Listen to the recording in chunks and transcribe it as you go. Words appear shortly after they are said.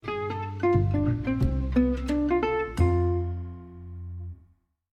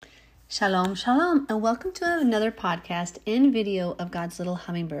Shalom, shalom, and welcome to another podcast and video of God's Little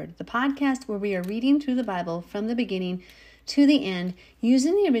Hummingbird, the podcast where we are reading through the Bible from the beginning to the end,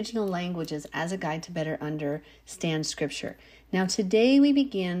 using the original languages as a guide to better understand Scripture. Now, today we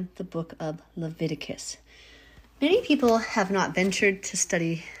begin the book of Leviticus. Many people have not ventured to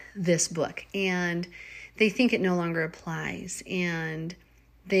study this book, and they think it no longer applies, and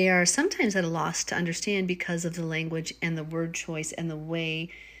they are sometimes at a loss to understand because of the language and the word choice and the way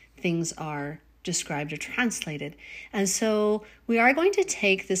things are described or translated. And so we are going to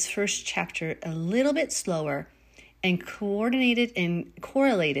take this first chapter a little bit slower and coordinate it and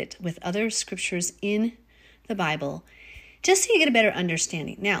correlate it with other scriptures in the Bible, just so you get a better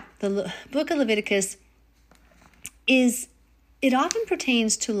understanding. Now, the book of Leviticus it often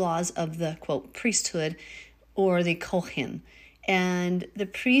pertains to laws of the, quote, priesthood or the Kohen. And the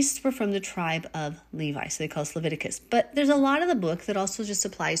priests were from the tribe of Levi, so they call it Leviticus. But there's a lot of the book that also just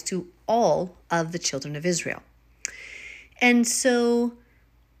applies to all of the children of Israel. And so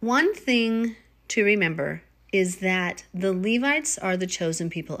one thing to remember is that the Levites are the chosen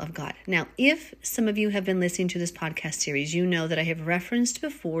people of God. Now, if some of you have been listening to this podcast series, you know that I have referenced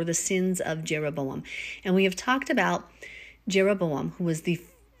before the sins of Jeroboam. And we have talked about Jeroboam, who was the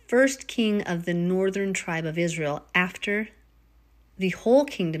first king of the northern tribe of Israel after the whole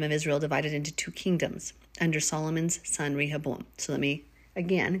kingdom of Israel divided into two kingdoms under Solomon's son Rehoboam. So let me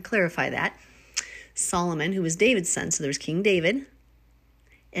again clarify that. Solomon, who was David's son, so there's King David,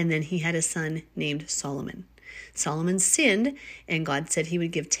 and then he had a son named Solomon. Solomon sinned, and God said he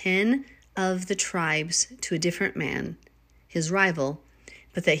would give 10 of the tribes to a different man, his rival,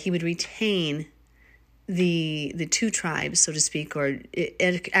 but that he would retain the two tribes, so to speak, or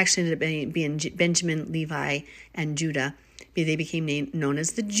it actually ended up being Benjamin, Levi, and Judah. They became known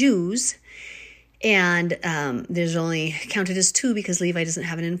as the Jews, and there's only counted as two because Levi doesn't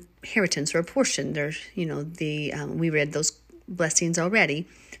have an inheritance or a portion. We read those blessings already,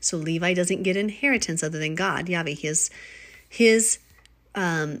 so Levi doesn't get inheritance other than God, Yahweh. His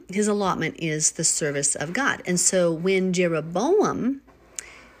allotment is the service of God. And so when Jeroboam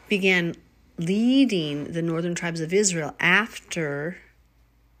began leading the northern tribes of Israel after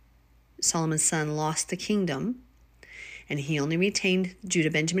Solomon's son lost the kingdom, and he only retained Judah,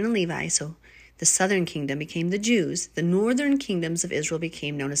 Benjamin, and Levi. So the southern kingdom became the Jews. The northern kingdoms of Israel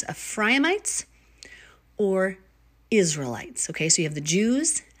became known as Ephraimites or Israelites. Okay, so you have the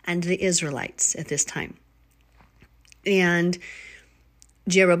Jews and the Israelites at this time. And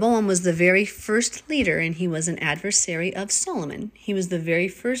Jeroboam was the very first leader, and he was an adversary of Solomon. He was the very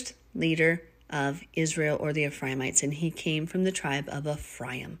first leader of Israel or the Ephraimites, and he came from the tribe of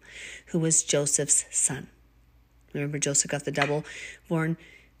Ephraim, who was Joseph's son. Remember, Joseph got the double-born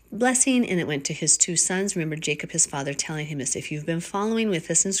blessing, and it went to his two sons. Remember Jacob, his father, telling him this. If you've been following with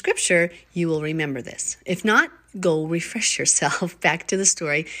us in Scripture, you will remember this. If not, go refresh yourself back to the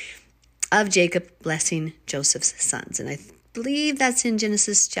story of Jacob blessing Joseph's sons. And I believe that's in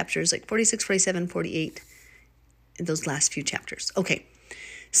Genesis chapters like 46, 47, 48, those last few chapters. Okay,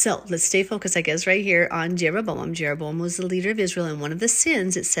 so let's stay focused, I guess, right here on Jeroboam. Jeroboam was the leader of Israel, and one of the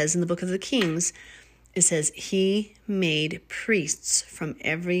sins, it says in the book of the Kings, it says he made priests from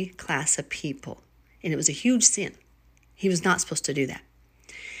every class of people. And it was a huge sin. He was not supposed to do that.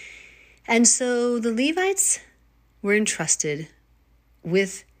 And so the Levites were entrusted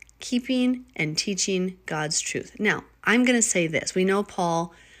with keeping and teaching God's truth. Now, I'm going to say this. We know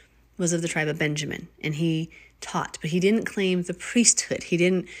Paul was of the tribe of Benjamin, and he taught, but he didn't claim the priesthood.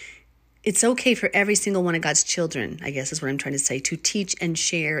 It's okay for every single one of God's children, I guess is what I'm trying to say, to teach and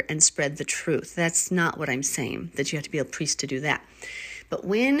share and spread the truth. That's not what I'm saying, that you have to be a priest to do that. But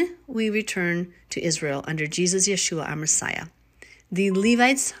when we return to Israel under Jesus, Yeshua, our Messiah, the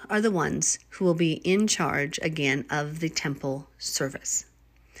Levites are the ones who will be in charge again of the temple service.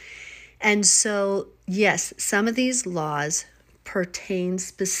 And so, yes, some of these laws pertain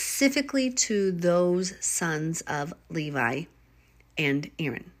specifically to those sons of Levi and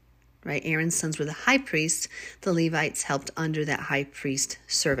Aaron. Right? Aaron's sons were the high priests. The Levites helped under that high priest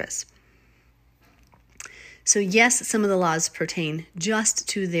service. So yes, some of the laws pertain just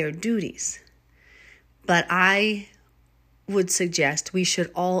to their duties. But I would suggest we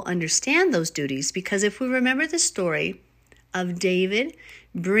should all understand those duties, because if we remember the story of David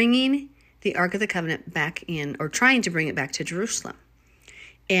bringing the Ark of the Covenant back in, or trying to bring it back to Jerusalem,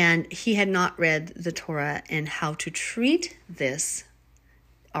 and he had not read the Torah and how to treat this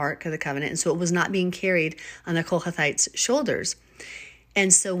Ark of the Covenant, and so it was not being carried on the Kohathites' shoulders.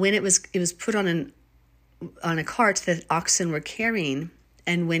 And so when it was put on a cart that oxen were carrying,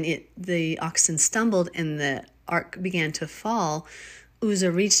 and when the oxen stumbled and the ark began to fall,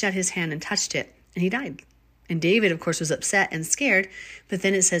 Uzzah reached out his hand and touched it, and he died. And David, of course, was upset and scared, but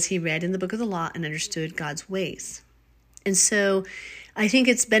then it says he read in the book of the law and understood God's ways. And so I think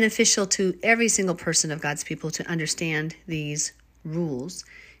it's beneficial to every single person of God's people to understand these rules,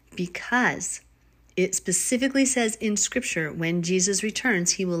 because it specifically says in Scripture, when Jesus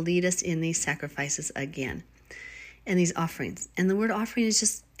returns, he will lead us in these sacrifices again and these offerings. And the word offering is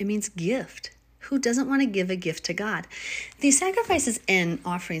just, it means gift. Who doesn't want to give a gift to God? These sacrifices and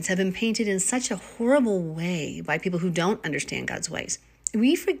offerings have been painted in such a horrible way by people who don't understand God's ways.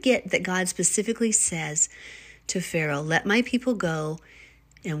 We forget that God specifically says to Pharaoh, let my people go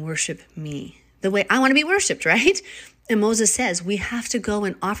and worship me the way I want to be worshiped, right? And Moses says we have to go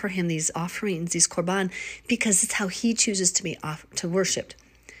and offer him these offerings, these korban, because it's how he chooses to be worshipped.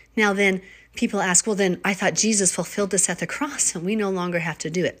 Now then, people ask, well then, I thought Jesus fulfilled this at the cross and we no longer have to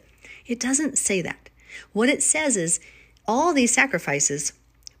do it. It doesn't say that. What it says is all these sacrifices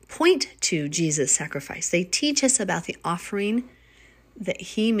point to Jesus' sacrifice. They teach us about the offering that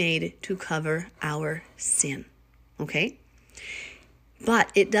he made to cover our sin. Okay?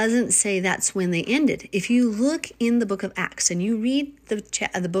 But it doesn't say that's when they ended. If you look in the book of Acts and you read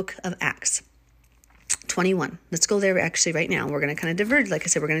the book of Acts 21, let's go there actually right now. We're going to kind of diverge. Like I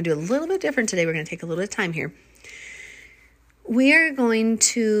said, we're going to do a little bit different today. We're going to take a little bit of time here. We are going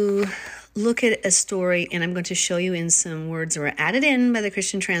to look at a story, and I'm going to show you in some words that were added in by the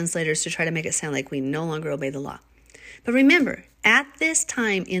Christian translators to try to make it sound like we no longer obey the law. But remember, at this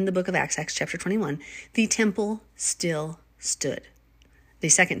time in the book of Acts, Acts chapter 21, the temple still stood. The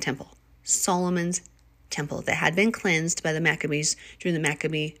second temple, Solomon's temple, that had been cleansed by the Maccabees during the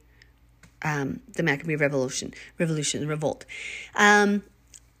Maccabee revolt.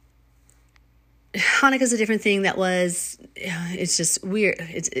 Hanukkah is a different thing. It's just weird.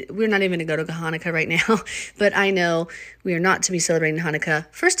 We're not even going to go to Hanukkah right now, but I know we are not to be celebrating Hanukkah.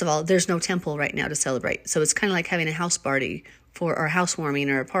 First of all, there's no temple right now to celebrate. So it's kind of like having a house party or housewarming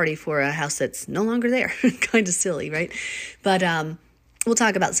or a party for a house that's no longer there. Kind of silly, right? But we'll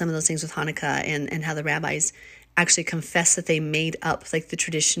talk about some of those things with Hanukkah and how the rabbis actually confess that they made up like the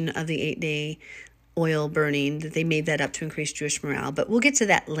tradition of the 8-day oil burning, that they made that up to increase Jewish morale. But we'll get to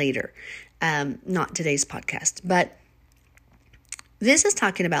that later. Not today's podcast. But this is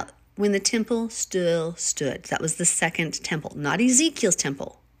talking about when the temple still stood. That was the second temple, not Ezekiel's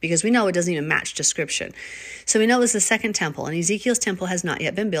temple, because we know it doesn't even match description. So we know it was the second temple, and Ezekiel's temple has not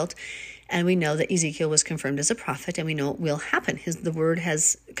yet been built. And we know that Ezekiel was confirmed as a prophet, and we know it will happen. The word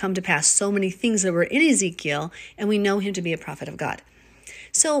has come to pass so many things that were in Ezekiel, and we know him to be a prophet of God.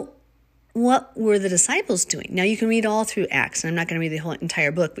 So what were the disciples doing? Now you can read all through Acts, and I'm not going to read the whole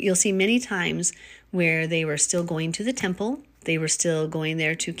entire book, but you'll see many times where they were still going to the temple. They were still going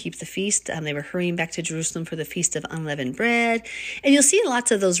there to keep the feast. They were hurrying back to Jerusalem for the Feast of Unleavened Bread. And you'll see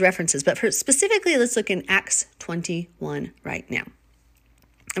lots of those references. But specifically, let's look in Acts 21 right now.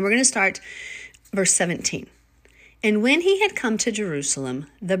 And we're going to start verse 17. And when he had come to Jerusalem,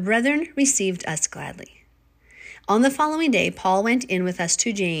 the brethren received us gladly. On the following day, Paul went in with us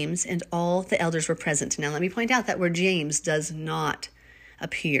to James, and all the elders were present. Now, let me point out that word James does not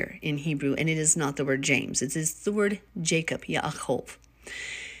appear in Hebrew, and it is not the word James. It is the word Jacob, Yaakov.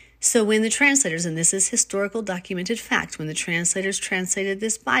 So when the translators, and this is historical documented fact, when the translators translated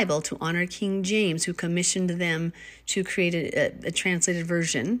this Bible to honor King James, who commissioned them to create a translated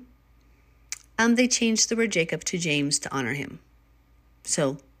version, they changed the word Jacob to James to honor him.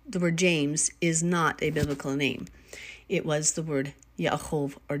 So the word James is not a biblical name. It was the word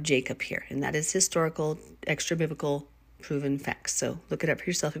Yaakov or Jacob here, and that is historical, extra-biblical, proven facts. So look it up for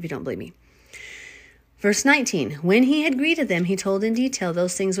yourself if you don't believe me. Verse 19, when he had greeted them, he told in detail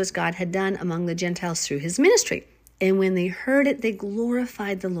those things which God had done among the Gentiles through his ministry. And when they heard it, they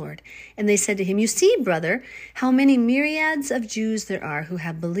glorified the Lord. And they said to him, you see, brother, how many myriads of Jews there are who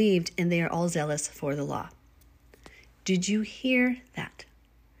have believed, and they are all zealous for the law. Did you hear that?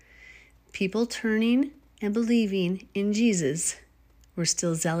 People turning and believing in Jesus were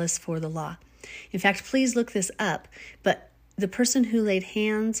still zealous for the law. In fact, please look this up. But the person who laid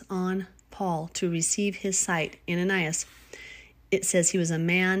hands on Paul to receive his sight, Ananias, it says he was a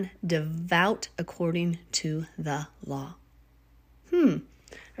man devout according to the law. Are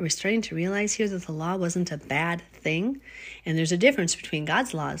we starting to realize here that the law wasn't a bad thing? And there's a difference between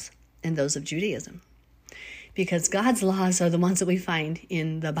God's laws and those of Judaism. Because God's laws are the ones that we find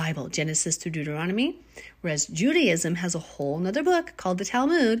in the Bible, Genesis through Deuteronomy, whereas Judaism has a whole other book called the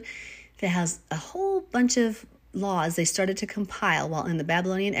Talmud that has a whole bunch of laws they started to compile while in the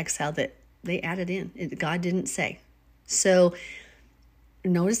Babylonian exile that they added in. God didn't say. So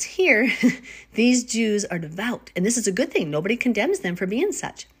notice here, these Jews are devout, and this is a good thing. Nobody condemns them for being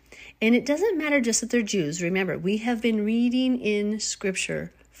such. And it doesn't matter just that they're Jews. Remember, we have been reading in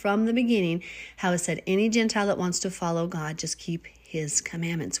Scripture from the beginning how it said any Gentile that wants to follow God, just keep his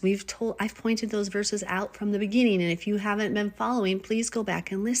commandments. I've pointed those verses out from the beginning, and if you haven't been following, please go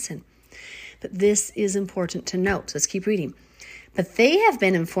back and listen. But this is important to note. Let's keep reading. But they have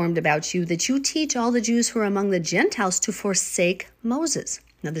been informed about you that you teach all the Jews who are among the Gentiles to forsake Moses.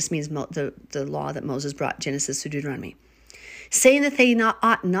 Now this means the law that Moses brought, Genesis to Deuteronomy, saying that they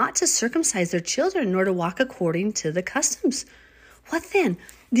ought not to circumcise their children, nor to walk according to the customs. What then?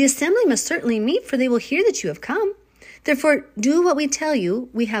 The assembly must certainly meet, for they will hear that you have come. Therefore, do what we tell you.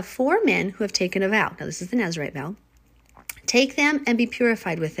 We have 4 men who have taken a vow. Now, this is the Nazirite vow. Take them and be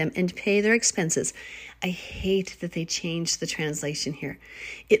purified with them and pay their expenses. I hate that they changed the translation here.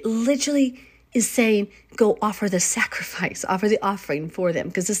 It literally is saying, go offer the sacrifice, offer the offering for them.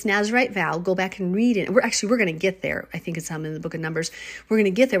 Because this Nazirite vow, go back and read it. We're going to get there. I think it's in the book of Numbers. We're going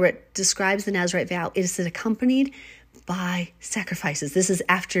to get there where it describes the Nazirite vow. It is accompanied by sacrifices. This is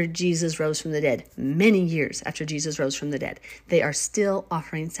after Jesus rose from the dead. Many years after Jesus rose from the dead. They are still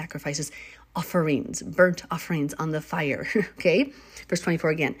offering sacrifices, burnt offerings on the fire. Okay? Verse 24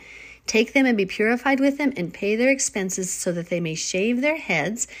 again. Take them and be purified with them and pay their expenses so that they may shave their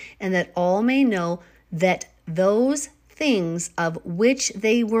heads and that all may know that those things of which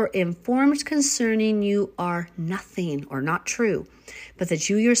they were informed concerning you are nothing or not true, but that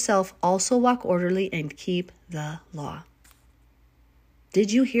you yourself also walk orderly and keep the law.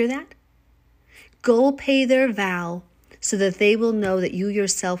 Did you hear that? Go pay their vow so that they will know that you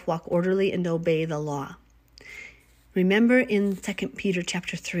yourself walk orderly and obey the law. Remember in 2 Peter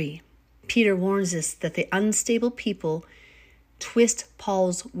chapter 3, Peter warns us that the unstable people twist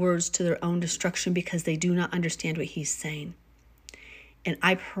Paul's words to their own destruction because they do not understand what he's saying. And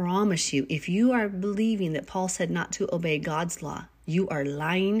I promise you, if you are believing that Paul said not to obey God's law, you are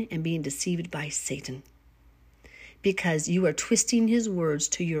lying and being deceived by Satan, because you are twisting his words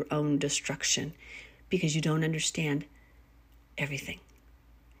to your own destruction because you don't understand everything.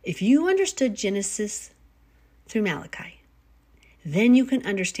 If you understood Genesis through Malachi, then you can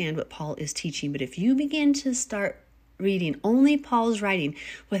understand what Paul is teaching. But if you begin to start reading only Paul's writing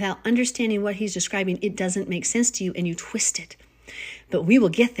without understanding what he's describing, it doesn't make sense to you and you twist it. But we will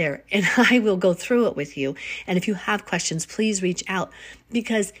get there and I will go through it with you. And if you have questions, please reach out,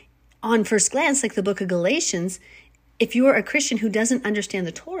 because on first glance, like the book of Galatians, if you're a Christian who doesn't understand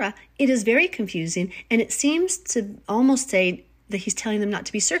the Torah, it is very confusing. And it seems to almost say that he's telling them not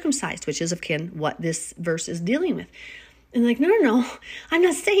to be circumcised, which is akin what this verse is dealing with. And like, no, I'm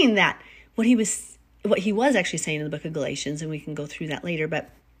not saying that. What he was actually saying in the book of Galatians, and we can go through that later, but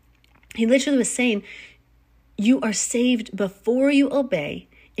he literally was saying, you are saved before you obey,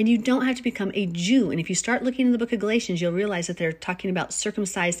 and you don't have to become a Jew. And if you start looking in the book of Galatians, you'll realize that they're talking about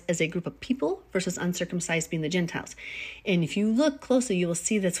circumcised as a group of people versus uncircumcised being the Gentiles. And if you look closely, you will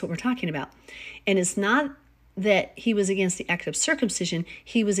see that's what we're talking about. And it's not that he was against the act of circumcision.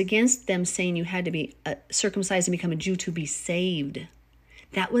 He was against them saying you had to be circumcised and become a Jew to be saved.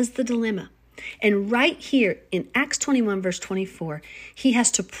 That was the dilemma. And right here in Acts 21, verse 24, he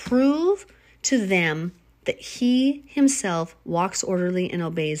has to prove to them that he himself walks orderly and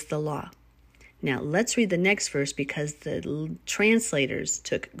obeys the law. Now, let's read the next verse, because the translators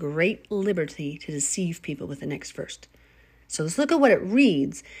took great liberty to deceive people with the next verse. So let's look at what it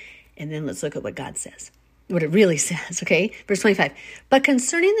reads, and then let's look at what God says. What it really says, okay? Verse 25. But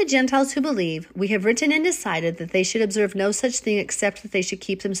concerning the Gentiles who believe, we have written and decided that they should observe no such thing except that they should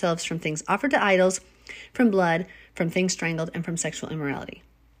keep themselves from things offered to idols, from blood, from things strangled, and from sexual immorality.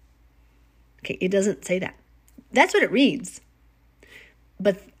 Okay, it doesn't say that. That's what it reads.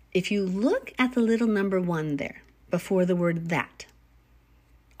 But if you look at the little number 1 there, before the word that,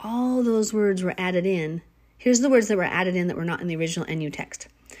 all those words were added in. Here's the words that were added in that were not in the original NU text.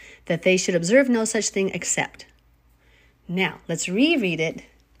 That they should observe no such thing except. Now, let's reread it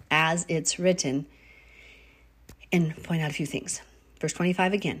as it's written and point out a few things. Verse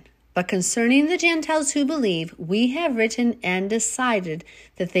 25 again. But concerning the Gentiles who believe, we have written and decided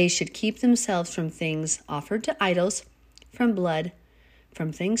that they should keep themselves from things offered to idols, from blood,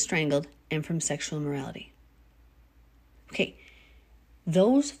 from things strangled, and from sexual immorality. Okay,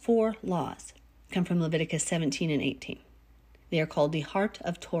 those 4 laws come from Leviticus 17 and 18. They are called the heart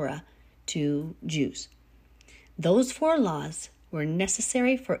of Torah to Jews. Those 4 laws were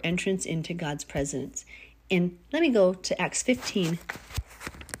necessary for entrance into God's presence. And let me go to Acts 15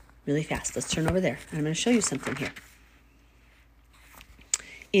 really fast. Let's turn over there. I'm going to show you something here.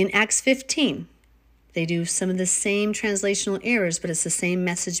 In Acts 15, They do some of the same translational errors, but it's the same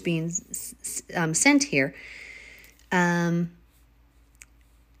message being sent here.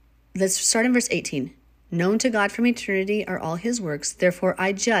 Let's start in verse 18. Known to God from eternity are all his works. Therefore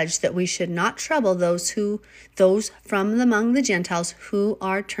I judge that we should not trouble those from among the Gentiles who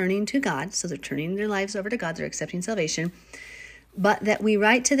are turning to God. So they're turning their lives over to God. They're accepting salvation. But that we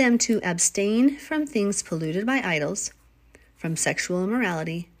write to them to abstain from things polluted by idols, from sexual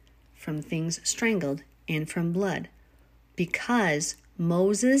immorality, from things strangled, and from blood. Because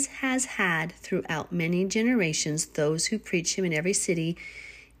Moses has had throughout many generations those who preach him in every city,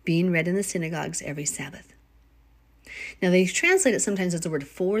 being read in the synagogues every Sabbath. Now they translate it sometimes as the word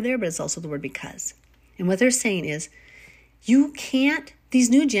for there, but it's also the word because. And what they're saying is, these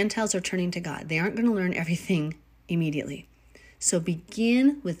new Gentiles are turning to God. They aren't going to learn everything immediately. So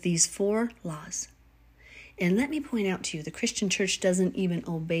begin with these 4 laws. And let me point out to you, the Christian church doesn't even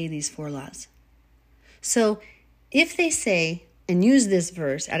obey these 4 laws. So if they say, and use this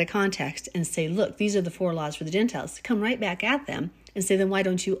verse out of context and say, look, these are the 4 laws for the Gentiles, come right back at them and say, then why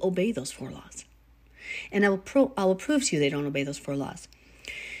don't you obey those 4 laws? And I will prove to you they don't obey those 4 laws.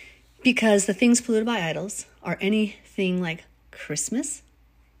 Because the things polluted by idols are anything like Christmas,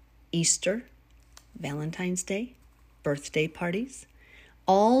 Easter, Valentine's Day, birthday parties.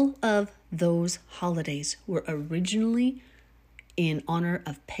 All of those holidays were originally in honor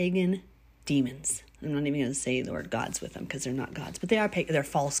of pagan demons. I'm not even going to say the word gods with them because they're not gods, but they're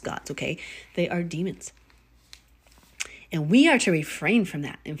false gods, okay? They are demons. And we are to refrain from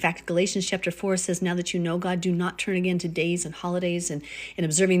that. In fact, Galatians chapter 4 says, now that you know God, do not turn again to days and holidays and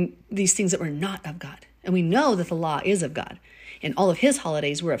observing these things that were not of God. And we know that the law is of God. And all of his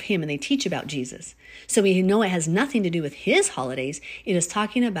holidays were of him, and they teach about Jesus. So we know it has nothing to do with his holidays. It is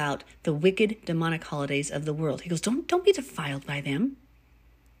talking about the wicked, demonic holidays of the world. He goes, don't be defiled by them.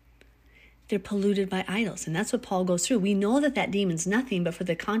 They're polluted by idols. And that's what Paul goes through. We know that demon's nothing, but for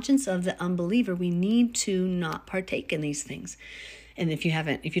the conscience of the unbeliever, we need to not partake in these things. And if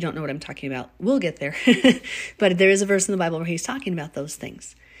you don't know what I'm talking about, we'll get there. But there is a verse in the Bible where he's talking about those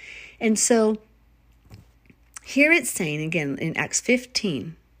things. And so here it's saying, again, in Acts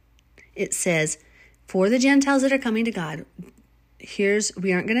 15, it says, for the Gentiles that are coming to God, we're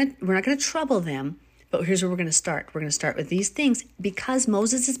not going to trouble them. But here's where we're going to start. We're going to start with these things because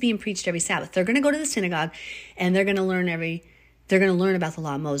Moses is being preached every Sabbath. They're going to go to the synagogue and they're going to learn about the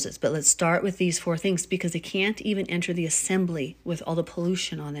law of Moses. But let's start with these 4 things because they can't even enter the assembly with all the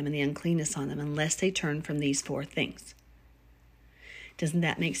pollution on them and the uncleanness on them unless they turn from these 4 things. Doesn't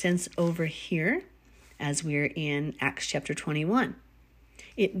that make sense over here as we're in Acts chapter 21?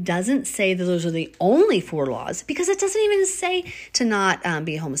 It doesn't say that those are the only 4 laws because it doesn't even say to not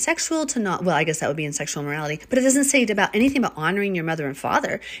be homosexual, I guess that would be in sexual immorality, but it doesn't say anything about honoring your mother and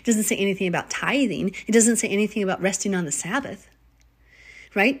father. It doesn't say anything about tithing. It doesn't say anything about resting on the Sabbath,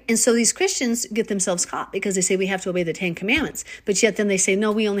 right? And so these Christians get themselves caught because they say we have to obey the 10 commandments, but yet then they say,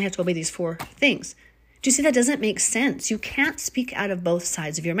 no, we only have to obey these 4 things. Do you see that doesn't make sense? You can't speak out of both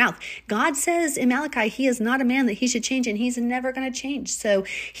sides of your mouth. God says in Malachi, he is not a man that he should change, and he's never going to change. So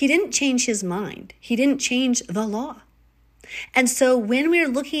he didn't change his mind. He didn't change the law. And so when we're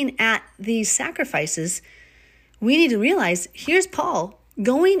looking at these sacrifices, we need to realize, here's Paul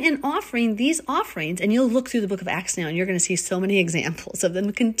going and offering these offerings, and you'll look through the book of Acts now, and you're going to see so many examples of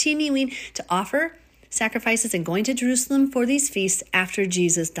them continuing to offer sacrifices and going to Jerusalem for these feasts after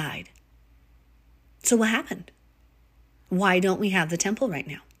Jesus died. So what happened? Why don't we have the temple right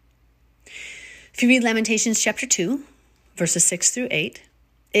now? If you read Lamentations chapter 2, verses 6 through 8,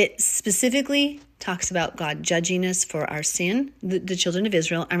 it specifically talks about God judging us for our sin, the children of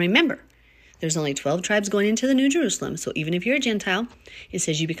Israel. And remember, there's only 12 tribes going into the New Jerusalem. So even if you're a Gentile, it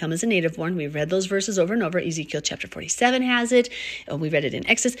says you become as a native born. We've read those verses over and over. Ezekiel chapter 47 has it. We read it in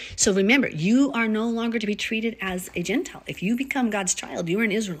Exodus. So remember, you are no longer to be treated as a Gentile. If you become God's child, you are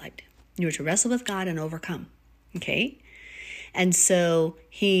an Israelite. You are to wrestle with God and overcome. Okay? And so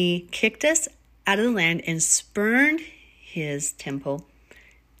he kicked us out of the land and spurned his temple,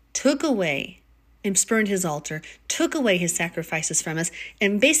 took away and spurned his altar, took away his sacrifices from us,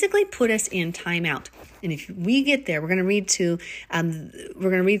 and basically put us in timeout. And if we get there, we're going to read through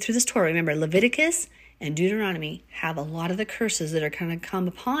this Torah. Remember, Leviticus and Deuteronomy have a lot of the curses that are going to come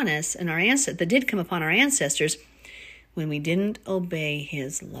upon us and that did come upon our ancestors when we didn't obey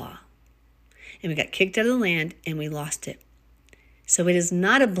his law. And we got kicked out of the land and we lost it. So it is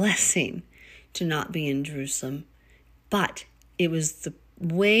not a blessing to not be in Jerusalem, but it was the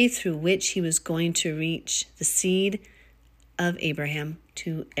way through which he was going to reach the seed of Abraham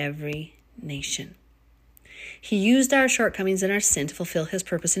to every nation. He used our shortcomings and our sin to fulfill his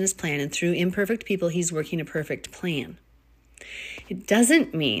purpose and his plan, and through imperfect people, he's working a perfect plan. It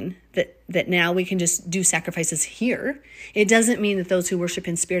doesn't mean that now we can just do sacrifices here. It doesn't mean that those who worship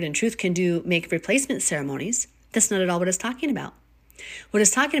in spirit and truth can make replacement ceremonies. That's not at all what it's talking about. What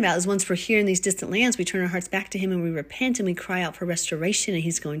it's talking about is once we're here in these distant lands, we turn our hearts back to him and we repent and we cry out for restoration, and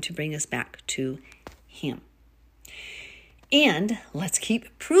he's going to bring us back to him. And let's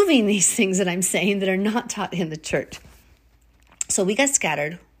keep proving these things that I'm saying that are not taught in the church. So we got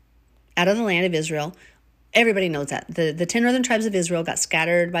scattered out of the land of Israel. Everybody knows that. The 10 northern tribes of Israel got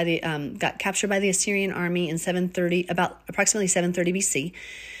scattered got captured by the Assyrian army in approximately 730 BC.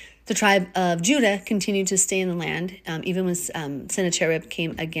 The tribe of Judah continued to stay in the land, even when Sennacherib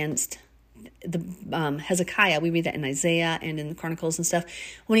came against Hezekiah. We read that in Isaiah and in the Chronicles and stuff.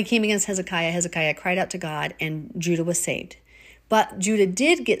 When he came against Hezekiah, Hezekiah cried out to God, and Judah was saved. But Judah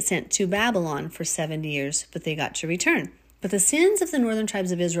did get sent to Babylon for 70 years, but they got to return. But the sins of the northern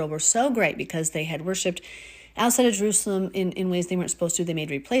tribes of Israel were so great because they had worshipped outside of Jerusalem in ways they weren't supposed to. They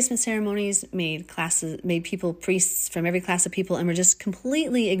made replacement ceremonies, made people priests from every class of people, and were just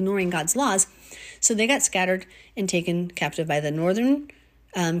completely ignoring God's laws. So they got scattered and taken captive by the northern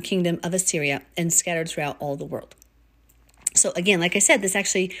kingdom of Assyria and scattered throughout all the world. So again, like I said, this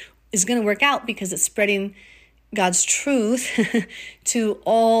actually is going to work out because it's spreading God's truth to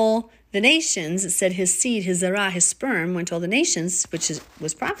all the nations. It said his seed, his zarah, his sperm went to all the nations, which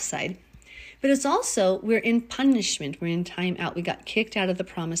was prophesied. But it's also, we're in punishment. We're in time out. We got kicked out of the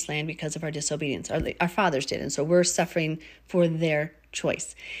promised land because of our disobedience. Our fathers did. And so we're suffering for their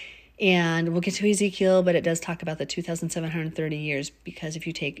choice. And we'll get to Ezekiel, but it does talk about the 2,730 years, because if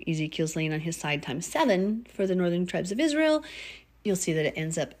you take Ezekiel's laying on his side times 7 for the northern tribes of Israel, you'll see that it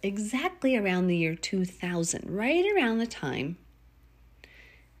ends up exactly around the year 2000, right around the time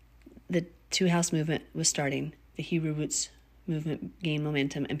the two-house movement was starting, the Hebrew roots movement gained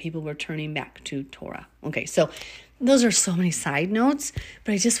momentum, and people were turning back to Torah. Okay, so those are so many side notes,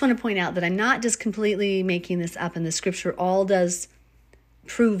 but I just want to point out that I'm not just completely making this up, and the scripture all does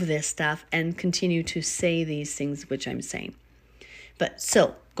prove this stuff and continue to say these things which I'm saying. But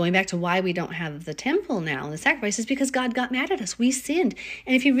so, going back to why we don't have the temple now and the sacrifices, because God got mad at us. We sinned.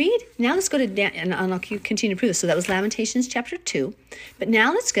 And if you read, now let's go to Daniel, and I'll continue to prove this. So that was Lamentations chapter 2. But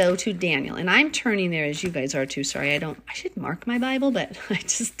now let's go to Daniel. And I'm turning there as you guys are too. Sorry, I should mark my Bible, but I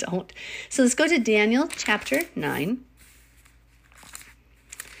just don't. So let's go to Daniel chapter 9.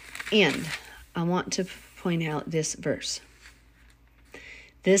 And I want to point out this verse.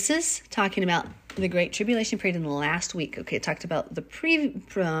 This is talking about the Great Tribulation period in the last week. Okay, it talked about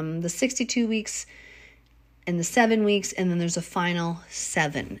from the 62 weeks and the 7 weeks, and then there's a final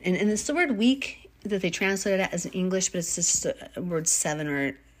 7. And it's the word week that they translated it as in English, but it's just a word 7,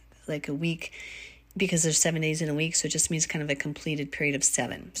 or like a week, because there's 7 days in a week, so it just means kind of a completed period of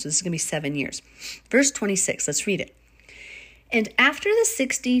 7. So this is going to be 7 years. Verse 26, let's read it. And after the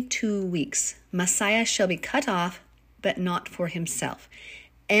 62 weeks, Messiah shall be cut off, but not for himself.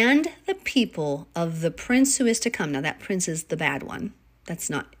 And the people of the prince who is to come. Now that prince is the bad one. That's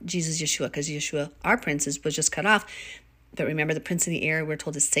not Jesus, Yeshua, because Yeshua, our prince, was just cut off. But remember, the prince of the air, we're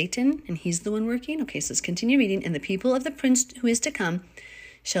told, is Satan, and he's the one working. Okay, so let's continue reading. And the people of the prince who is to come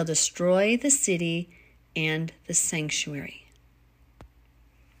shall destroy the city and the sanctuary.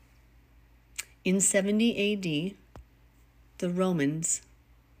 In 70 AD, the Romans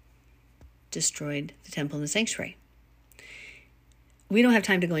destroyed the temple and the sanctuary. We don't have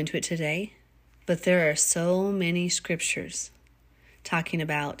time to go into it today, but there are so many scriptures talking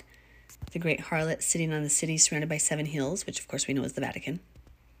about the great harlot sitting on the city surrounded by 7 hills, which of course we know is the Vatican.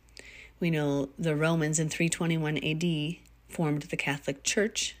 We know the Romans in 321 AD formed the Catholic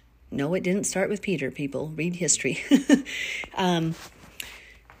Church. No, it didn't start with Peter, people. Read history.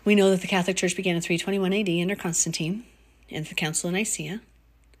 We know that the Catholic Church began in 321 AD under Constantine and the Council of Nicaea.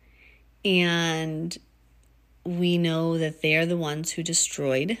 And we know that they are the ones who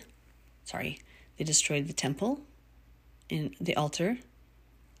destroyed the temple and the altar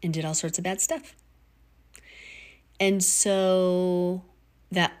and did all sorts of bad stuff. And so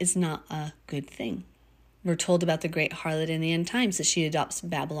that is not a good thing. We're told about the great harlot in the end times, that she adopts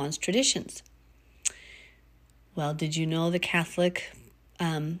Babylon's traditions. Well, did you know the Catholic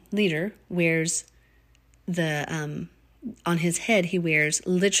leader wears on his head, he wears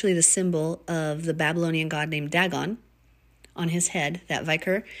literally the symbol of the Babylonian god named Dagon on his head. That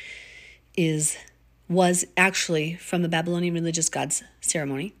vicar was actually from the Babylonian religious god's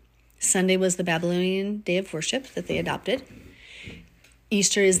ceremony. Sunday was the Babylonian day of worship that they adopted.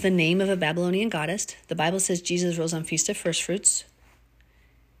 Easter is the name of a Babylonian goddess. The Bible says Jesus rose on Feast of First Fruits.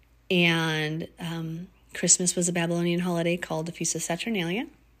 And Christmas was a Babylonian holiday called the Feast of Saturnalia.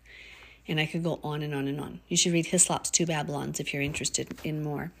 And I could go on and on and on. You should read Hyslop's Two Babylons if you're interested in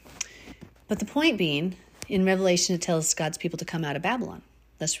more. But the point being, in Revelation, it tells God's people to come out of Babylon,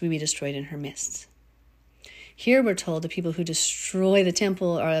 lest we be destroyed in her midst. Here we're told the people who destroy the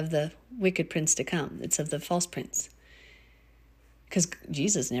temple are of the wicked prince to come. It's of the false prince. Because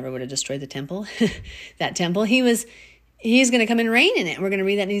Jesus never would have destroyed the temple. That temple, he's going to come and reign in it. We're going to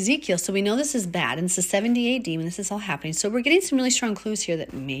read that in Ezekiel. So we know this is bad. And it's the 70 AD when this is all happening. So we're getting some really strong clues here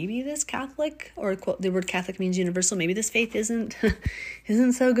that maybe this Catholic, or quote, the word Catholic means universal, maybe this faith isn't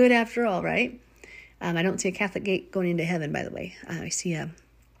so good after all, right? I don't see a Catholic gate going into heaven, by the way. I see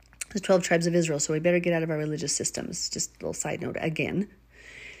the 12 tribes of Israel, so we better get out of our religious systems. Just a little side note again.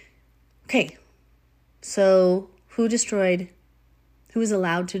 Okay, so who was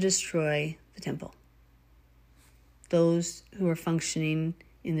allowed to destroy the temple? Those who are functioning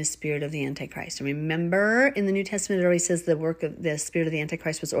in the spirit of the Antichrist. And remember, in the New Testament, it already says the work of the spirit of the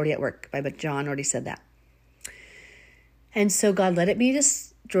Antichrist was already at work. But John already said that. And so God let it be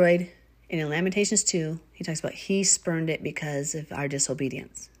destroyed. And in Lamentations 2, he talks about he spurned it because of our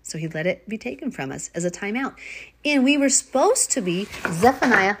disobedience. So he let it be taken from us as a timeout. And we were supposed to be,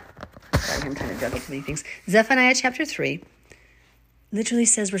 Zephaniah chapter 3, literally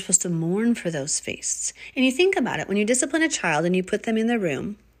says we're supposed to mourn for those feasts. And you think about it, when you discipline a child and you put them in their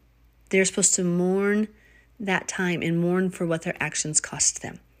room, they're supposed to mourn that time and mourn for what their actions cost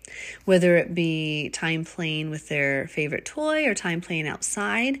them. Whether it be time playing with their favorite toy or time playing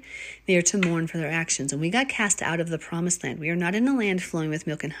outside, they are to mourn for their actions. And we got cast out of the promised land. We are not in a land flowing with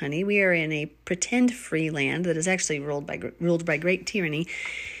milk and honey. We are in a pretend free land that is actually ruled by great tyranny,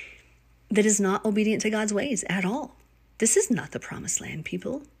 that is not obedient to God's ways at all. This is not the promised land,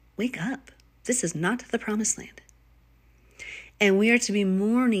 people. Wake up. This is not the promised land. And we are to be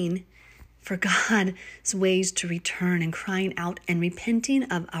mourning for God's ways to return and crying out and repenting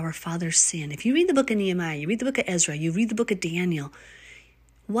of our father's sin. If you read the book of Nehemiah, you read the book of Ezra, you read the book of Daniel,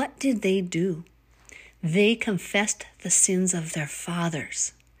 what did they do? They confessed the sins of their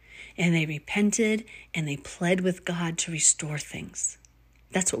fathers, and they repented and they pled with God to restore things.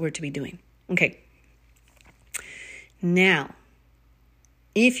 That's what we're to be doing. Okay. Now,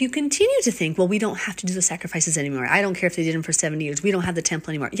 if you continue to think, well, we don't have to do the sacrifices anymore. I don't care if they did them for 70 years. We don't have the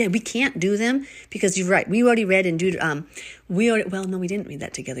temple anymore. Yeah, we can't do them because you're right. We already read in Deuteronomy. We didn't read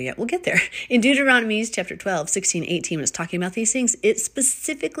that together yet. We'll get there. In Deuteronomy chapter 12, 16, 18, when it's talking about these things, it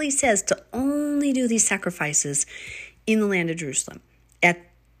specifically says to only do these sacrifices in the land of Jerusalem,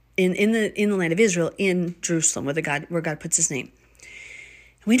 in the land of Israel, in Jerusalem, where God puts his name.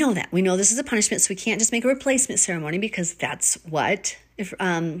 We know that. We know this is a punishment, so we can't just make a replacement ceremony because that's what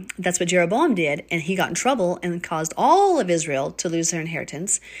Jeroboam did, and he got in trouble and caused all of Israel to lose their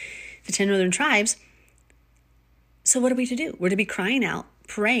inheritance, the 10 northern tribes. So what are we to do? We're to be crying out,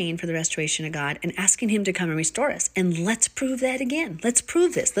 praying for the restoration of God, and asking him to come and restore us. And let's prove that again. Let's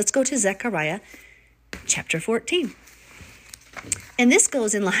prove this. Let's go to Zechariah chapter 14. And this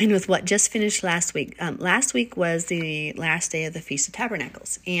goes in line with what just finished last week. Last week was the last day of the Feast of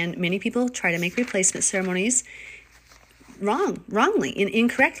Tabernacles. And many people try to make replacement ceremonies wrongly and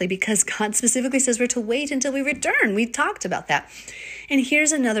incorrectly because God specifically says we're to wait until we return. We talked about that. And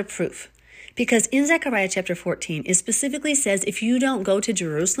here's another proof. Because in Zechariah chapter 14, it specifically says if you don't go to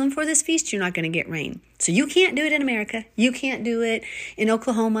Jerusalem for this feast, you're not going to get rain. So you can't do it in America. You can't do it in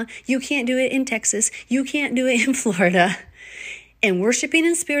Oklahoma. You can't do it in Texas. You can't do it in Florida. And worshiping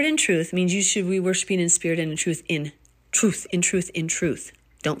in spirit and truth means you should be worshiping in spirit and in truth, in truth.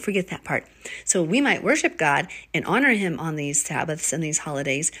 Don't forget that part. So we might worship God and honor him on these Sabbaths and these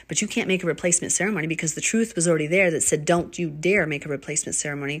holidays, but you can't make a replacement ceremony because the truth was already there that said, don't you dare make a replacement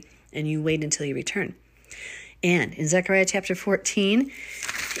ceremony, and you wait until you return. And in Zechariah chapter 14,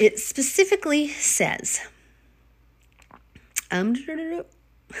 it specifically says,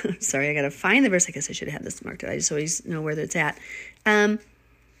 sorry, I got to find the verse. I guess I should have had this marked. I just always know where it's at.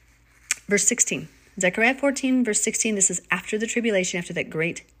 Verse 16. Zechariah 14, verse 16, this is after the tribulation, after that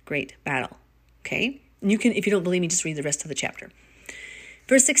great, great battle. Okay? And you can, if you don't believe me, just read the rest of the chapter.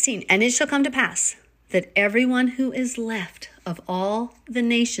 Verse 16, and it shall come to pass that everyone who is left of all the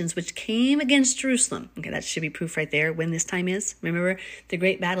nations which came against Jerusalem, okay, that should be proof right there when this time is. Remember the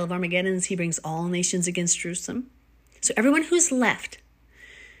great battle of Armageddon, he brings all nations against Jerusalem. So everyone who's left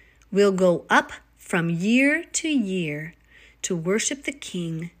will go up from year to year to worship the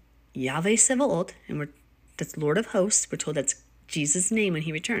King, Yahweh Sebaot, and that's Lord of Hosts. We're told that's Jesus' name when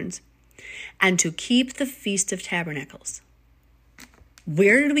he returns, and to keep the Feast of Tabernacles.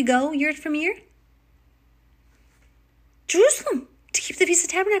 Where did we go year from year? Jerusalem, to keep the Feast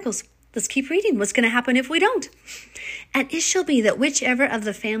of Tabernacles. Let's keep reading. What's going to happen if we don't? And it shall be that whichever of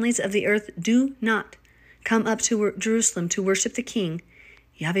the families of the earth do not come up to Jerusalem to worship the King,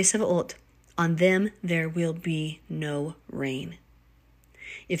 Yahweh Sebaot, on them there will be no rain.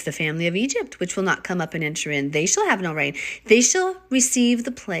 If the family of Egypt, which will not come up and enter in, they shall have no rain. They shall receive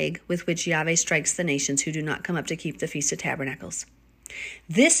the plague with which Yahweh strikes the nations who do not come up to keep the Feast of Tabernacles.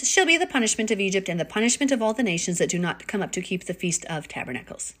 This shall be the punishment of Egypt and the punishment of all the nations that do not come up to keep the Feast of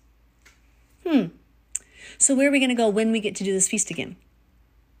Tabernacles. So where are we going to go when we get to do this feast again?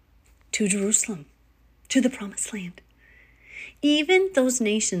 To Jerusalem, to the promised land. Even those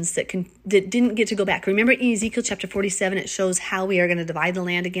nations that didn't get to go back. Remember in Ezekiel chapter 47, it shows how we are going to divide the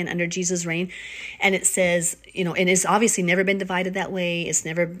land again under Jesus' reign. And it says, and it's obviously never been divided that way.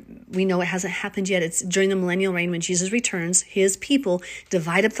 We know it hasn't happened yet. It's during the millennial reign when Jesus returns, his people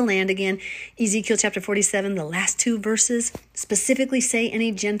divide up the land again. Ezekiel chapter 47, the last two verses specifically say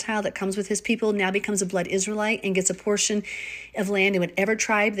any Gentile that comes with his people now becomes a blood Israelite and gets a portion of land in whatever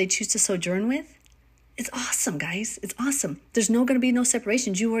tribe they choose to sojourn with. It's awesome, guys. It's awesome. There's going to be no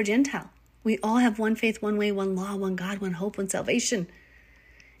separation, Jew or Gentile. We all have one faith, one way, one law, one God, one hope, one salvation.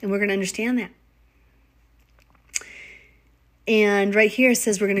 And we're going to understand that. And right here it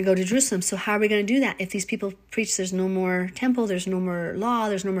says we're going to go to Jerusalem. So how are we going to do that? If these people preach there's no more temple, there's no more law,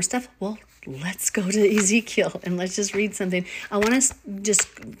 there's no more stuff, well, let's go to Ezekiel and let's just read something. I want to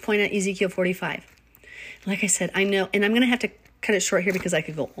just point out Ezekiel 45. Like I said, I know, and I'm going to have to cut it short here because I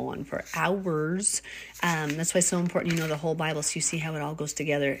could go on for hours. That's why it's so important you know the whole Bible so you see how it all goes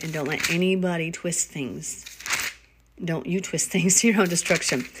together, and don't let anybody twist things. Don't you twist things to your own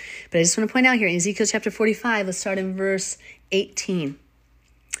destruction. But I just want to point out here in Ezekiel chapter 45, let's start in verse 18.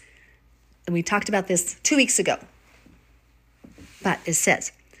 And we talked about this 2 weeks ago. But it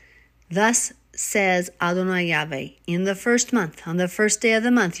says, "Thus says Adonai Yahweh, in the first month, on the first day of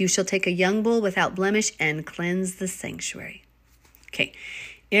the month, you shall take a young bull without blemish and cleanse the sanctuary." Okay,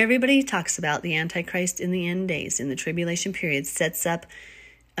 everybody talks about the Antichrist in the end days, in the tribulation period, sets up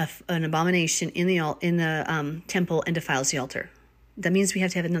an abomination in the temple and defiles the altar. That means we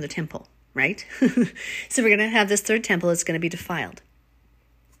have to have another temple, right? So we're going to have this third temple. It's going to be defiled.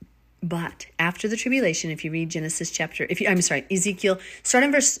 But after the tribulation, if you read Ezekiel, start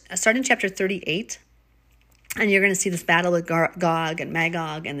in chapter 38, and you're going to see this battle with Gog and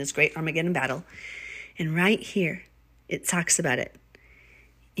Magog and this great Armageddon battle. And right here, it talks about it.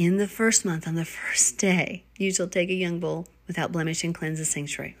 In the first month, on the first day, you shall take a young bull without blemish and cleanse the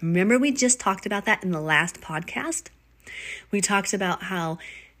sanctuary. Remember, we just talked about that in the last podcast? We talked about how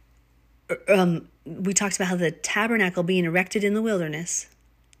the tabernacle being erected in the wilderness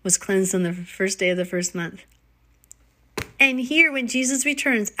was cleansed on the first day of the first month. And here, when Jesus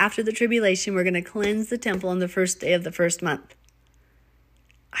returns after the tribulation, we're going to cleanse the temple on the first day of the first month.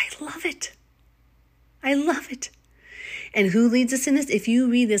 I love it. I love it. And who leads us in this? If you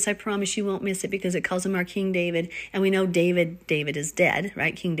read this, I promise you won't miss it because it calls him our King David. And we know David is dead,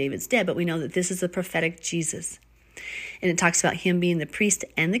 right? King David's dead, but we know that this is the prophetic Jesus. And it talks about him being the priest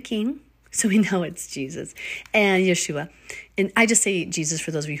and the king. So we know it's Jesus and Yeshua. And I just say Jesus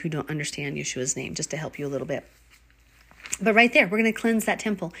for those of you who don't understand Yeshua's name, just to help you a little bit. But right there, we're going to cleanse that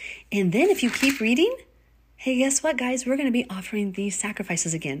temple. And then if you keep reading, hey, guess what, guys? We're going to be offering these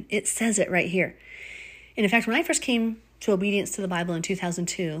sacrifices again. It says it right here. And in fact, when I first came to obedience to the Bible in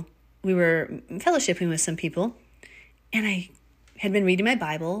 2002, we were fellowshipping with some people, and I had been reading my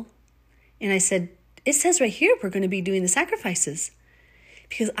Bible, and I said, it says right here we're going to be doing the sacrifices.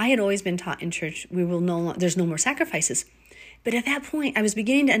 Because I had always been taught in church, there's no more sacrifices. But at that point, I was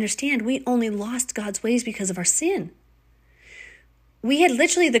beginning to understand we only lost God's ways because of our sin. We had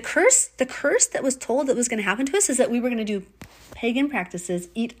literally the curse that was told that was going to happen to us is that we were going to do pagan practices,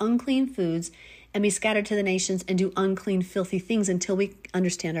 eat unclean foods, and be scattered to the nations and do unclean, filthy things until we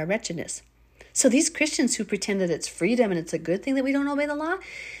understand our wretchedness. So these Christians who pretend that it's freedom and it's a good thing that we don't obey the law,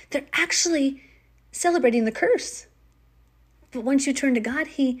 they're actually celebrating the curse. But once you turn to God,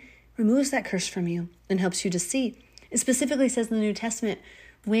 he removes that curse from you and helps you to see. It specifically says in the New Testament,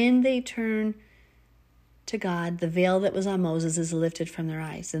 when they turn to God, the veil that was on Moses is lifted from their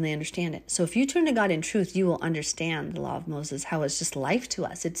eyes and they understand it. So if you turn to God in truth, you will understand the law of Moses, how it's just life to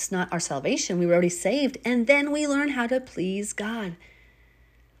us. It's not our salvation. We were already saved. And then we learn how to please God.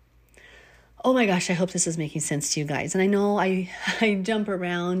 Oh my gosh, I hope this is making sense to you guys. And I know I jump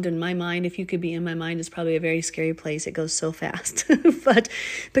around in my mind. If you could be in my mind, is probably a very scary place. It goes so fast. but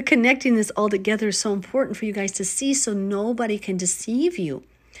connecting this all together is so important for you guys to see so nobody can deceive you.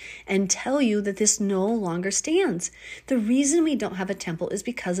 and tell you that this no longer stands. The reason we don't have a temple is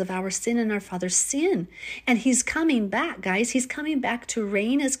because of our sin and our father's sin. And he's coming back, guys. He's coming back to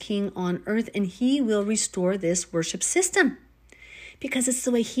reign as king on earth, and he will restore this worship system because it's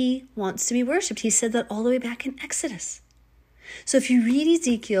the way he wants to be worshiped. He said that all the way back in Exodus. So if you read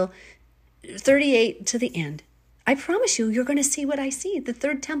Ezekiel 38 to the end, I promise you're going to see what I see. The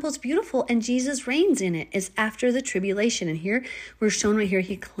third temple is beautiful and Jesus reigns in it. It's after the tribulation. And here we're shown right here,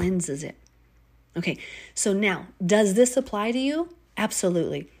 he cleanses it. Okay, so now, does this apply to you?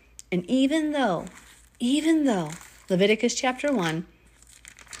 Absolutely. And even though Leviticus chapter 1,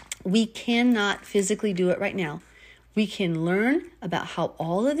 we cannot physically do it right now, we can learn about how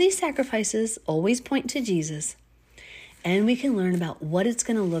all of these sacrifices always point to Jesus. And we can learn about what it's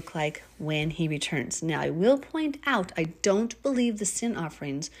going to look like when he returns. Now, I will point out, I don't believe the sin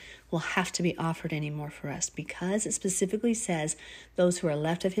offerings will have to be offered anymore for us because it specifically says those who are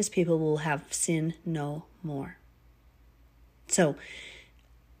left of his people will have sin no more. So,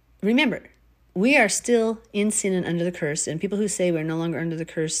 remember, we are still in sin and under the curse. And people who say we're no longer under the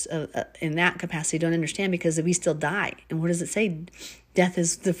curse in that capacity don't understand because we still die. And what does it say? Death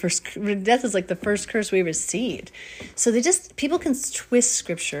is like the first curse we received. So people can twist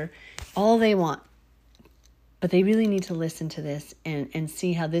scripture all they want, but they really need to listen to this and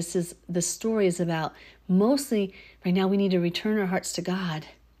see how the story is about mostly right now we need to return our hearts to God,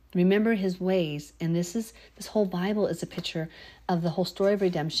 remember his ways. And this whole Bible is a picture of the whole story of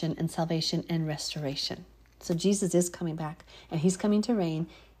redemption and salvation and restoration. So Jesus is coming back and he's coming to reign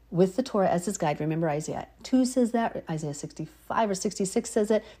with the Torah as his guide. Remember Isaiah 2 says that, Isaiah 65 or 66 says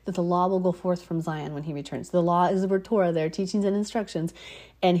it, that the law will go forth from Zion when he returns. The law is the word Torah, their teachings and instructions,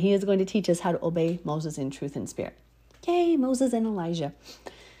 and he is going to teach us how to obey Moses in truth and spirit. Yay, Moses and Elijah.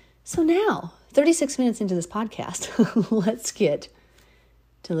 So now, 36 minutes into this podcast, let's get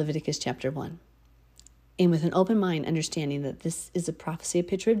to Leviticus chapter 1. And with an open mind, understanding that this is a prophecy, a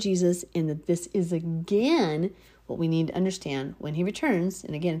picture of Jesus, and that this is again what we need to understand when he returns.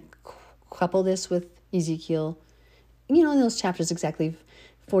 And again, couple this with Ezekiel, in those chapters exactly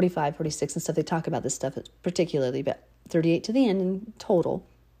 45, 46 and stuff, they talk about this stuff particularly, but 38 to the end in total,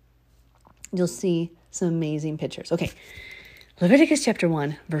 you'll see some amazing pictures. Okay, Leviticus chapter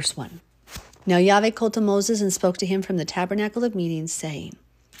 1, verse 1. Now Yahweh called to Moses and spoke to him from the tabernacle of meeting, saying,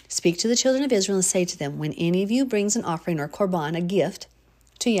 speak to the children of Israel and say to them, when any of you brings an offering or korban, a gift,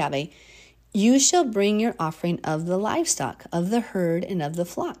 to Yahweh, you shall bring your offering of the livestock, of the herd, and of the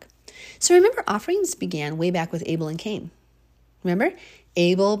flock. So remember, offerings began way back with Abel and Cain. Remember?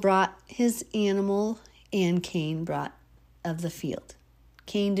 Abel brought his animal, and Cain brought of the field.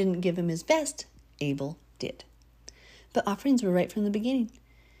 Cain didn't give him his best. Abel did. But offerings were right from the beginning.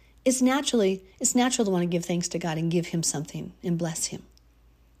 It's natural to want to give thanks to God and give him something and bless him.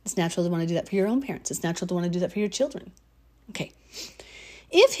 It's natural to want to do that for your own parents. It's natural to want to do that for your children. Okay.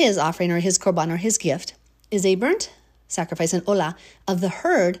 If his offering or his korban or his gift is a burnt sacrifice, an olah, of the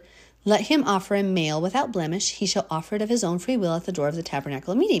herd, let him offer a male without blemish. He shall offer it of his own free will at the door of the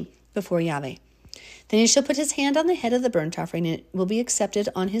tabernacle of meeting before Yahweh. Then he shall put his hand on the head of the burnt offering, and it will be accepted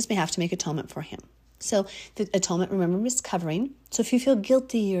on his behalf to make atonement for him. So the atonement, remember, is covering. So if you feel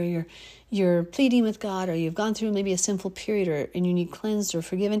guilty or you're pleading with God, or you've gone through maybe a sinful period and you need cleansed or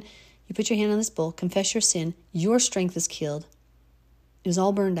forgiven, you put your hand on this bowl, confess your sin, your strength is killed. It is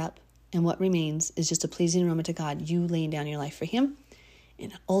all burned up, and what remains is just a pleasing aroma to God, you laying down your life for him.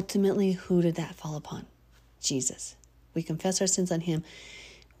 And ultimately, who did that fall upon? Jesus. We confess our sins on him.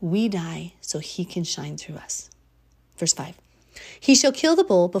 We die so he can shine through us. Verse 5. He shall kill the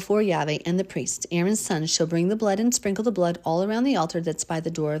bull before Yahweh, and the priest, Aaron's son, shall bring the blood and sprinkle the blood all around the altar that's by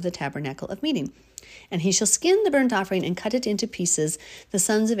the door of the tabernacle of meeting. And he shall skin the burnt offering and cut it into pieces. The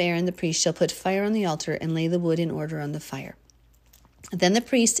sons of Aaron, the priest, shall put fire on the altar and lay the wood in order on the fire. Then the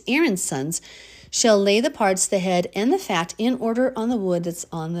priest, Aaron's sons, shall lay the parts, the head, and the fat in order on the wood that's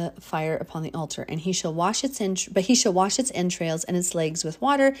on the fire upon the altar. And he shall wash its entrails and its legs with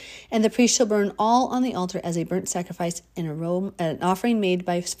water. And the priest shall burn all on the altar as a burnt sacrifice, and an offering made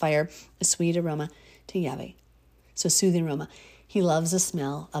by fire, a sweet aroma to Yahweh. So soothing aroma. He loves the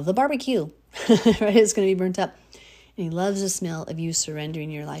smell of the barbecue. Right? It's going to be burnt up. And he loves the smell of you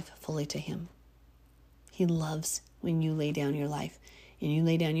surrendering your life fully to him. He loves when you lay down your life and you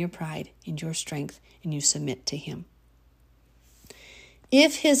lay down your pride and your strength and you submit to him.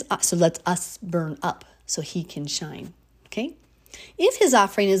 So let us burn up so he can shine. Okay? If his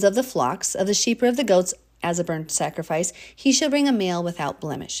offering is of the flocks, of the sheep, or of the goats as a burnt sacrifice, he shall bring a male without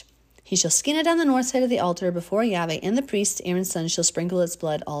blemish. He shall skin it on the north side of the altar before Yahweh, and the priest, Aaron's son, shall sprinkle its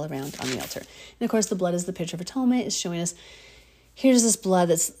blood all around on the altar. And of course, the blood is the picture of atonement. It's showing us here's this blood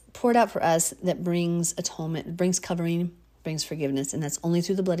that's poured out for us that brings atonement, brings covering, brings forgiveness, and that's only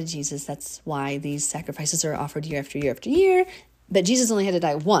through the blood of Jesus. That's why these sacrifices are offered year after year after year. But Jesus only had to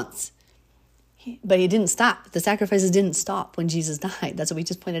die once. But he didn't stop. The sacrifices didn't stop when Jesus died. That's what we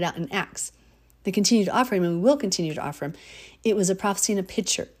just pointed out in Acts. They continued to offer him, and we will continue to offer him. It was a prophecy and a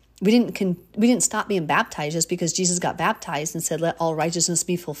picture. We didn't stop being baptized just because Jesus got baptized and said, let all righteousness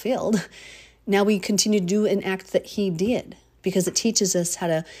be fulfilled. Now we continue to do an act that he did because it teaches us how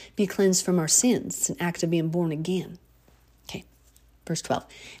to be cleansed from our sins. It's an act of being born again. Okay, verse 12.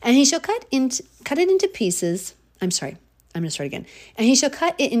 And he shall cut it into pieces. I'm going to start again. And he shall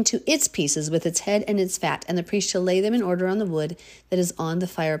cut it into its pieces with its head and its fat, and the priest shall lay them in order on the wood that is on the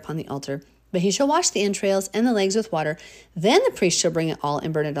fire upon the altar. But he shall wash the entrails and the legs with water. Then the priest shall bring it all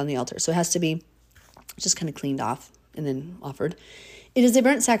and burn it on the altar. So it has to be just kind of cleaned off and then offered. It is a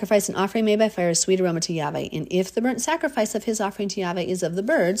burnt sacrifice, an offering made by fire, a sweet aroma to Yahweh. And if the burnt sacrifice of his offering to Yahweh is of the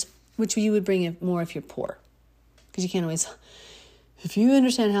birds, which you would bring more if you're poor. Because you can't always... If you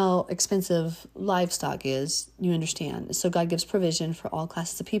understand how expensive livestock is, you understand. So God gives provision for all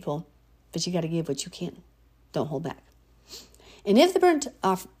classes of people, but you got to give what you can. Don't hold back. And if the burnt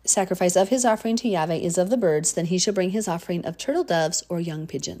sacrifice of his offering to Yahweh is of the birds, then he shall bring his offering of turtle doves or young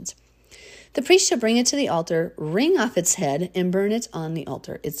pigeons. The priest shall bring it to the altar, wring off its head, and burn it on the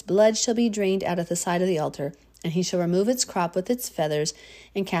altar. Its blood shall be drained out at the side of the altar, and he shall remove its crop with its feathers,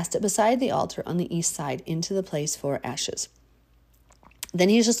 and cast it beside the altar on the east side into the place for ashes. Then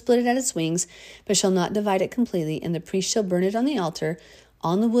he shall split it at its wings, but shall not divide it completely, and the priest shall burn it on the altar,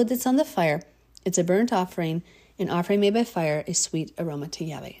 on the wood that's on the fire. It's a burnt offering, an offering made by fire, a sweet aroma to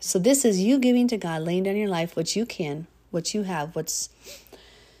Yahweh. So this is you giving to God, laying down your life, what you can, what you have, what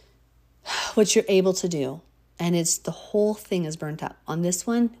you're able to do. And it's the whole thing is burnt up. On this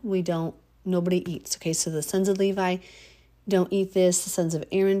one, nobody eats. Okay, so the sons of Levi don't eat this. The sons of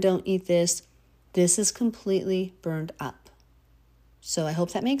Aaron don't eat this. This is completely burned up. So I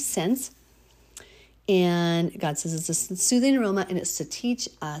hope that makes sense. And God says it's a soothing aroma, and it's to teach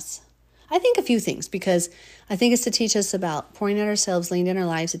us, I think, a few things, because I think it's to teach us about pouring out ourselves, laying down our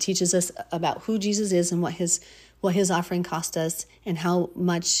lives. It teaches us about who Jesus is and what his offering cost us and how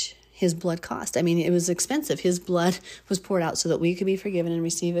much his blood cost. I mean, it was expensive. His blood was poured out so that we could be forgiven and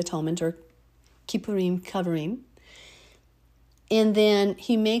receive atonement or kippurim, covering. And then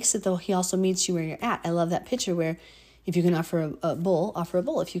he makes it, though, he also meets you where you're at. I love that picture where if you can offer a bull, offer a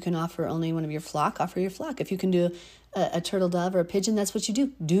bull. If you can offer only one of your flock, offer your flock. If you can do a turtle dove or a pigeon, that's what you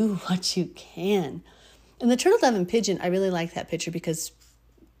do. Do what you can. And the turtle dove and pigeon, I really like that picture because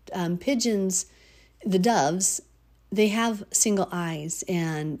pigeons, the doves, they have single eyes,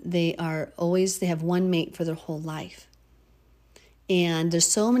 and they have one mate for their whole life. And there's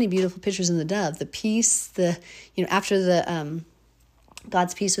so many beautiful pictures in the dove. The peace, after the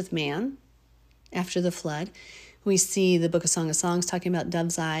God's peace with man, after the flood. We see the book of Song of Songs talking about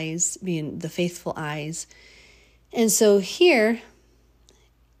dove's eyes being the faithful eyes. And so here,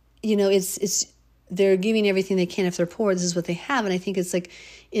 it's they're giving everything they can. If they're poor, this is what they have. And I think it's like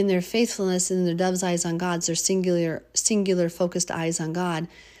in their faithfulness and their dove's eyes on God, their singular focused eyes on God,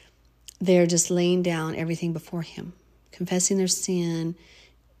 they're just laying down everything before him, confessing their sin,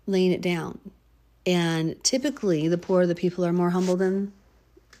 laying it down. And typically the poor of the people are more humble than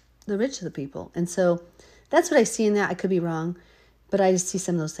the rich of the people. And so that's what I see in that. I could be wrong, but I just see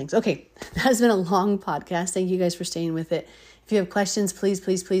some of those things. Okay, that has been a long podcast. Thank you guys for staying with it. If you have questions,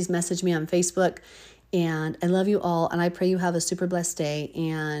 please message me on Facebook. And I love you all, and I pray you have a super blessed day.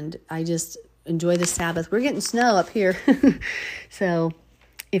 And I just enjoy the Sabbath. We're getting snow up here. So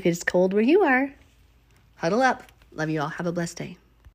if it's cold where you are, huddle up. Love you all. Have a blessed day.